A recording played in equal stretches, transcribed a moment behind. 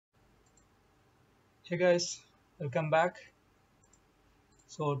Hey guys, welcome back.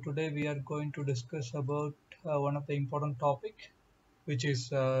 So today we are going to discuss about one of the important topic, which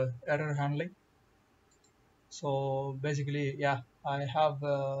is error handling. So basically, yeah, I have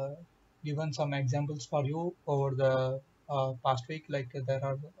given some examples for you over the past week. Like there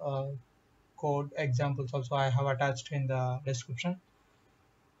are code examples also I have attached in the description.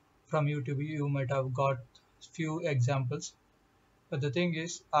 From YouTube, you might have got few examples. But the thing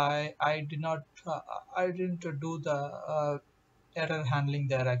is, I did not I didn't do the error handling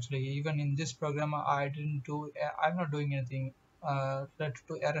there actually. Even in this program I didn't do I'm not doing anything related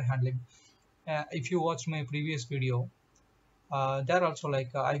to error handling. If you watch my previous video, there also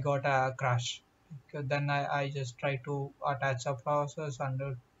like I got a crash. Then I just try to attach a process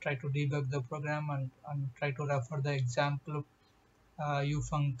and try to debug the program and try to refer the example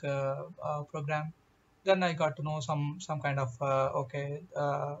ufunk program. Then I got to know some kind of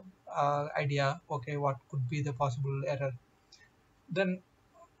idea, okay, what could be the possible error. Then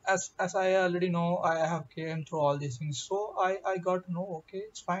as I already know, I have came through all these things, so I got to know, okay,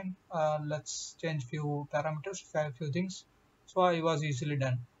 it's fine, let's change few parameters, few things. So I was easily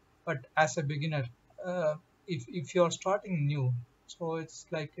done. But as a beginner, if you're starting new, so it's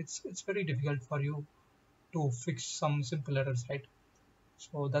like it's very difficult for you to fix some simple errors, right?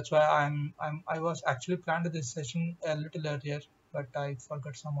 So that's why I was actually planned this session a little earlier, but I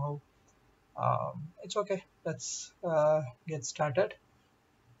forgot somehow. It's okay, let's get started.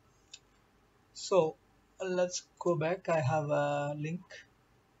 So let's go back. I have a link.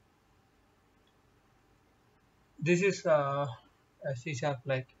 This is a C sharp.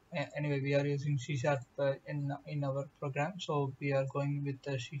 Like anyway, we are using C sharp in our program, so we are going with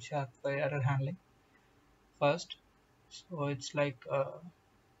the C sharp error handling first. So it's like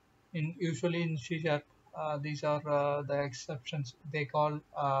in usually in C sharp, these are the exceptions. They call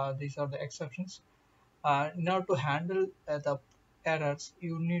these are the exceptions. In order to handle the errors,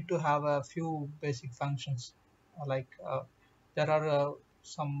 you need to have a few basic functions. Like there are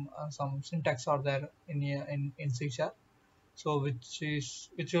some syntax are there in C sharp. So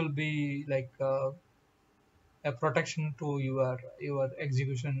which will be like a protection to your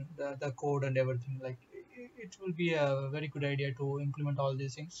execution, the code and everything. Like it will be a very good idea to implement all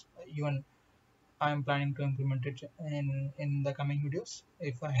these things. Even I am planning to implement it in the coming videos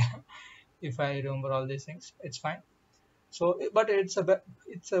if I if I remember all these things. It's fine. So but it's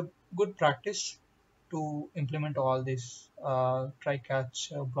a good practice to implement all these try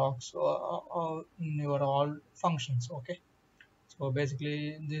catch blocks or in your all functions. Okay, so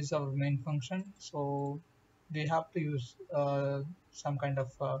basically this is our main function. So we have to use some kind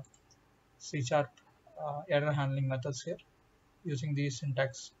of C sharp error handling methods here using these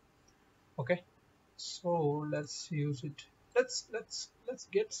syntax. Okay, so let's use it. Let's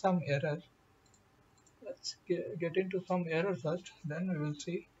get some error. Let's get into some error first, then we will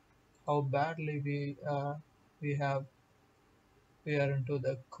see how badly we have we are into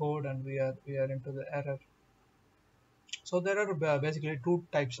the code and we are into the error. So there are basically two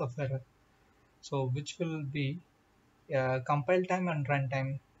types of error. So which will be compile time and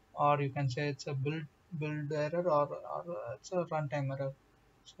runtime, or you can say it's a build error, or it's a runtime error.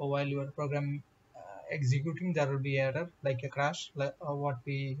 So while your program executing, there will be error like a crash, like what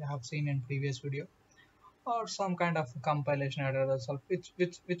we have seen in previous video, or some kind of compilation error result,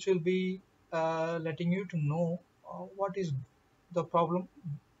 which will be letting you to know what is the problem.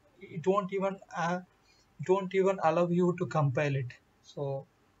 It won't even allow you to compile it. So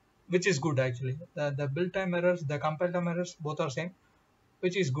which is good actually. The build time errors, the compile time errors, both are same,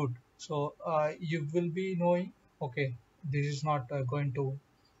 which is good. So you will be knowing, okay, this is not going to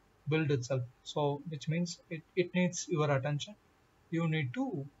build itself. So which means it needs your attention. You need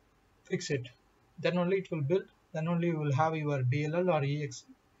to fix it. Then only it will build. Then only you will have your DLL or EX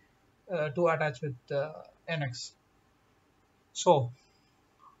to attach with NX. So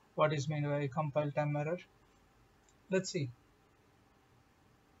what is meant by compile time error? Let's see.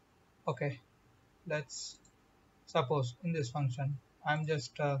 Okay, let's suppose in this function I'm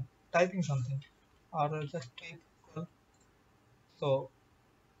just typing something, or just type equal. So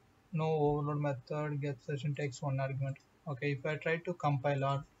no overload method get session takes one argument. Okay, if I try to compile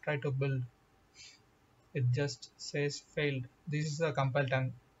or try to build, it just says failed. This is the compile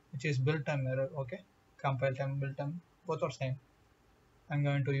time, which is build time error. Okay, compile time, build time, both are same. I'm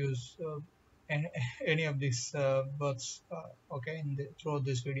going to use any, any of these words okay throughout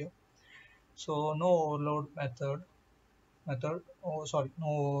this video. So no overload method, oh sorry, no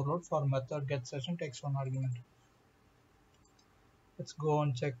overload for method get session takes one argument. Let's go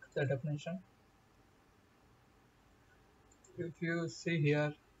and check the definition. If you see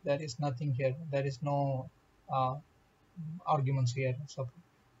here, there is nothing here, there is no uh, arguments here. So,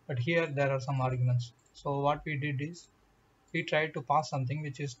 but here there are some arguments. So what we did is we tried to pass something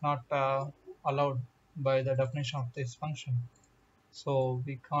which is not allowed by the definition of this function. So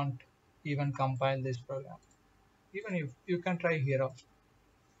we can't even compile this program. Even if you can try here also,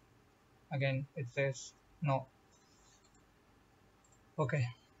 again it says no. Okay,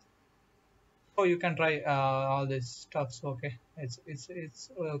 so you can try all this stuff. So, okay, it's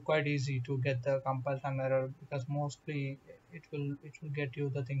quite easy to get the compile time error, because mostly it will get you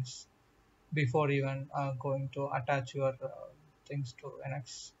the things before even going to attach your things to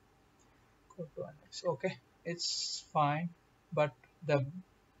NX. Go to NX. Okay, it's fine, but the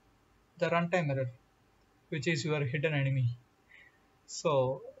runtime error, which is your hidden enemy.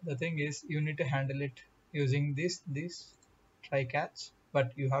 So the thing is, you need to handle it using this try catch,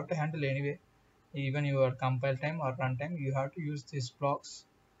 but you have to handle anyway. Even your compile time or runtime, you have to use these blocks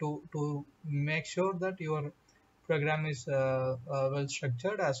to make sure that your program is well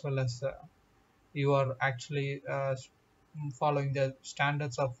structured, as well as you are actually following the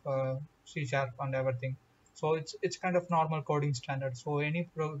standards of C sharp and everything. So it's kind of normal coding standard. So any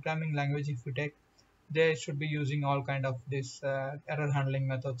programming language, if you take, they should be using all kind of this error handling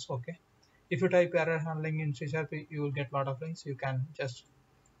methods. Okay, if you type error handling in C sharp, you will get a lot of links. You can just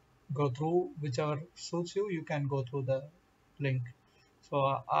go through whichever suits you. You can go through the link.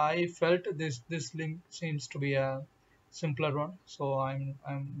 So I felt this link seems to be a simpler one. So I'm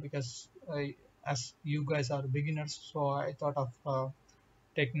because as you guys are beginners, so I thought of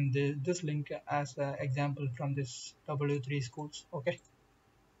taking this link as an example from this W3 schools. Okay,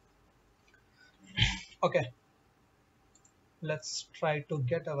 okay, let's try to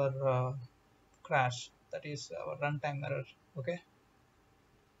get our crash, that is our runtime error. Okay,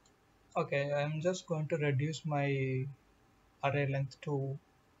 okay, I'm just going to reduce my array length to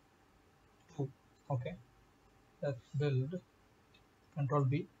 2. Okay, let's build, control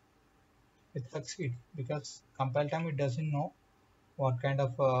B. It succeed because compile time it doesn't know what kind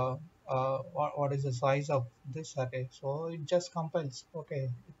of what is the size of this array, so it just compiles. Okay,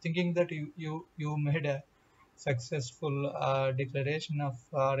 thinking that you made a successful declaration of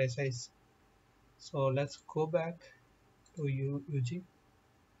array size. So let's go back to UG.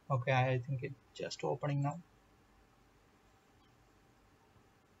 Okay, I think it just opening now.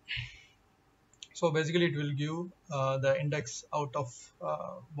 So basically it will give the index out of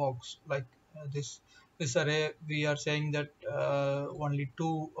box, like this array we are saying that only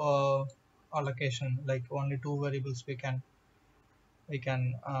two allocation, like only two variables we can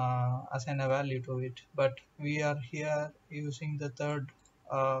assign a value to it, but we are here using the third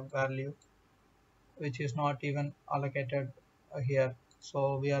value, which is not even allocated here.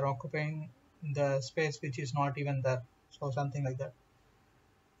 So we are occupying the space which is not even there, so something like that.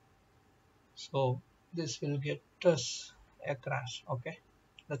 So this will get us a crash. Okay,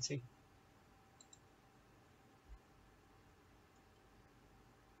 let's see.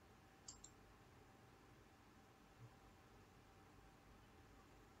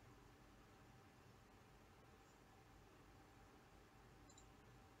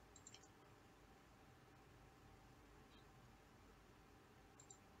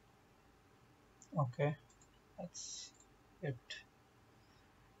 Okay, that's it,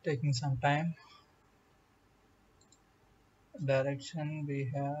 taking some time. Direction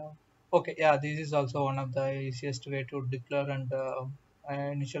we have. Okay, yeah, this is also one of the easiest way to declare and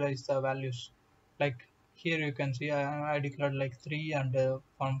initialize the values. Like here you can see I declared like 3, and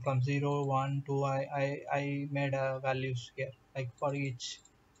from 0 1 2 I made values here, like for each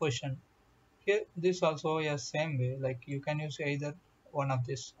position. Here this also a same way, like you can use either one of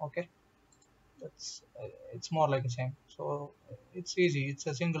this. Okay, that's it's more like the same. So it's easy, it's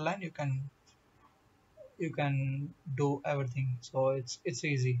a single line, you can do everything. So it's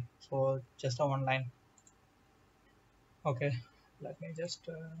easy, so just a one line. Okay, let me just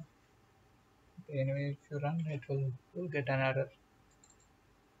anyway, if you run it will get an error.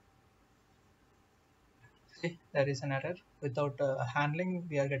 See, there is an error without handling,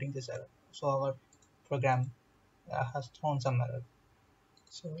 we are getting this error. So our program has thrown some error.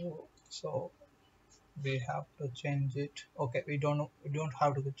 So we have to change it. Okay, we don't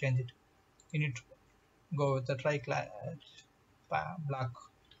have to change it. We need to go with the try class black.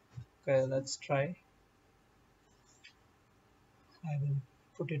 Okay, let's try. I will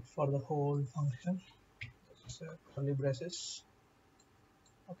put it for the whole function. So curly braces.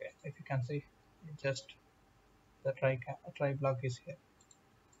 Okay, if you can see, just the try block is here.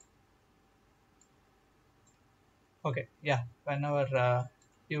 Okay, yeah, whenever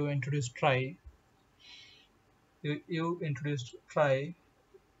you introduce try, you introduced try,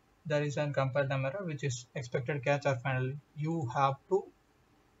 there is an compile time error which is expected catch or finally. You have to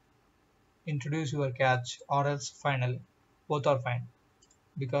introduce your catch or else finally. Both are fine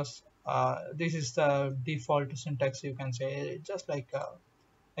because this is the default syntax, you can say, just like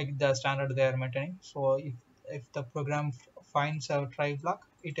the standard they are maintaining. So if the program finds a try block,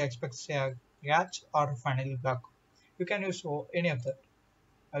 it expects a catch or finally block. You can use any of that.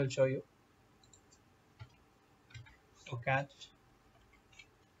 I will show you. So catch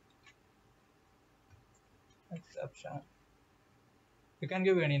exception. You can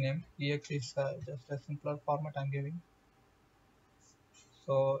give any name. Ex is just a simpler format I'm giving.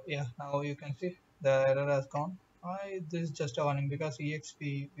 So yeah, now you can see the error has gone. This is just a warning because ex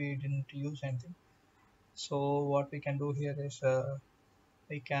we didn't use anything. So what we can do here is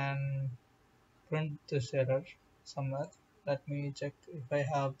we can print this error somewhere. Let me check if I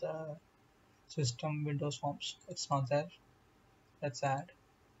have the system Windows Forms. It's not there. Let's add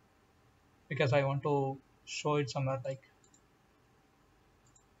because I want to show it somewhere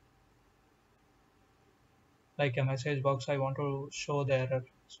like a message box. I want to show the error,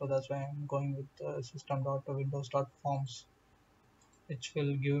 so that's why I'm going with system.windows.forms, which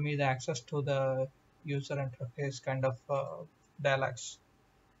will give me the access to the user interface kind of dialogues.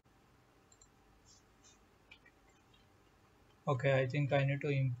 Okay, I think I need to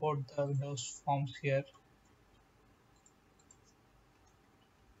import the Windows Forms here.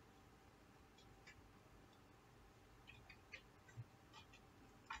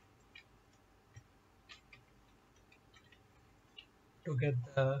 To get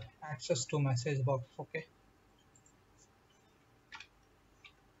the access to message box. Okay,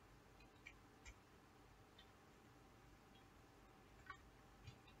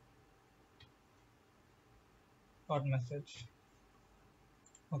 dot message.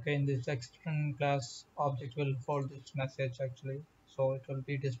 Okay, in this extern class object will hold this message actually, so it will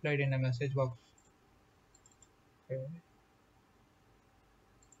be displayed in a message box. Okay,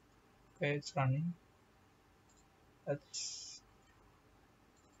 okay, it's running. Let's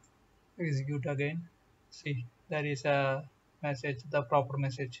execute again. See, there is a message. The proper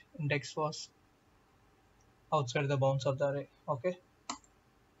message index was outside the bounds of the array. Okay,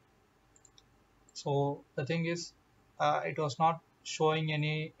 so the thing is, it was not showing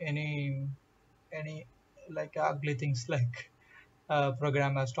any like ugly things like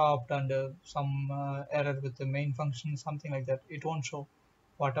program has stopped and some error with the main function, something like that. It won't show.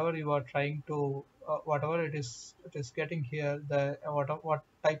 Whatever you are trying to, whatever it is getting here, the what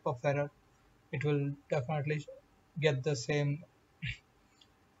type of error, it will definitely get the same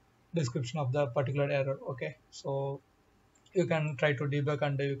description of the particular error. Okay, so you can try to debug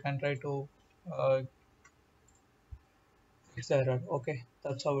and you can try to uh, fix the error. Okay,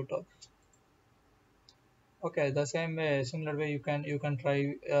 that's how it works. Okay, the same way, similar way, you can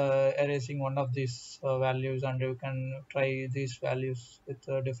try erasing one of these values, and you can try these values with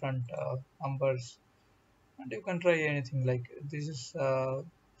different numbers, and you can try anything. Like this is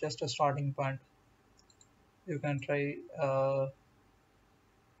just a starting point. You can try.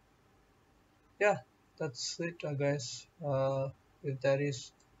 Yeah, that's it, guys. If there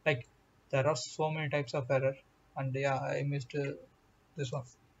is like there are so many types of error, and yeah, I missed this one.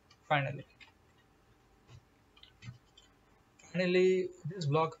 Finally, finally, this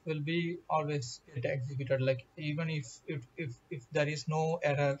block will be always get executed. Like even if there is no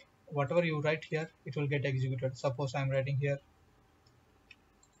error, whatever you write here, it will get executed. Suppose I'm writing here,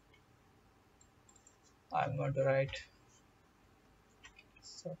 I'm going to write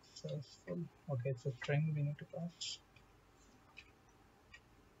successful. Okay, it's a string we need to pass.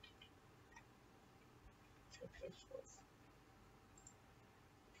 Successful.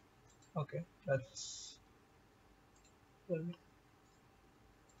 Okay, that's well.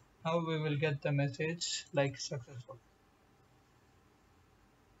 Now we will get the message like successful.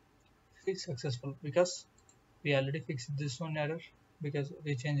 It's successful because we already fixed this one error because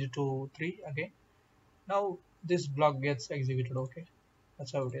we changed it to 3 again. Now this block gets executed. Okay,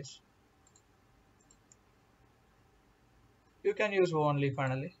 that's how it is. You can use only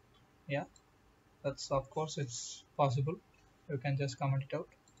finally. Yeah, that's of course it's possible. You can just comment it out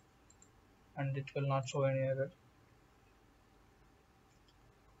and it will not show any error.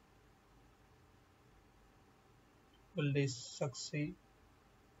 Will this succeed?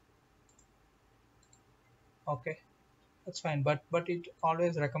 Okay, that's fine, but it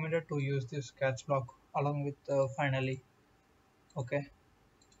always recommended to use this catch block along with finally. Okay,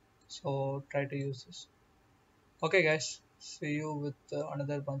 so try to use this. Okay guys, see you with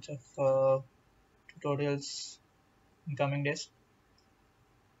another bunch of tutorials in coming days.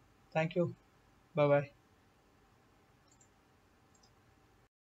 Thank you. Bye bye.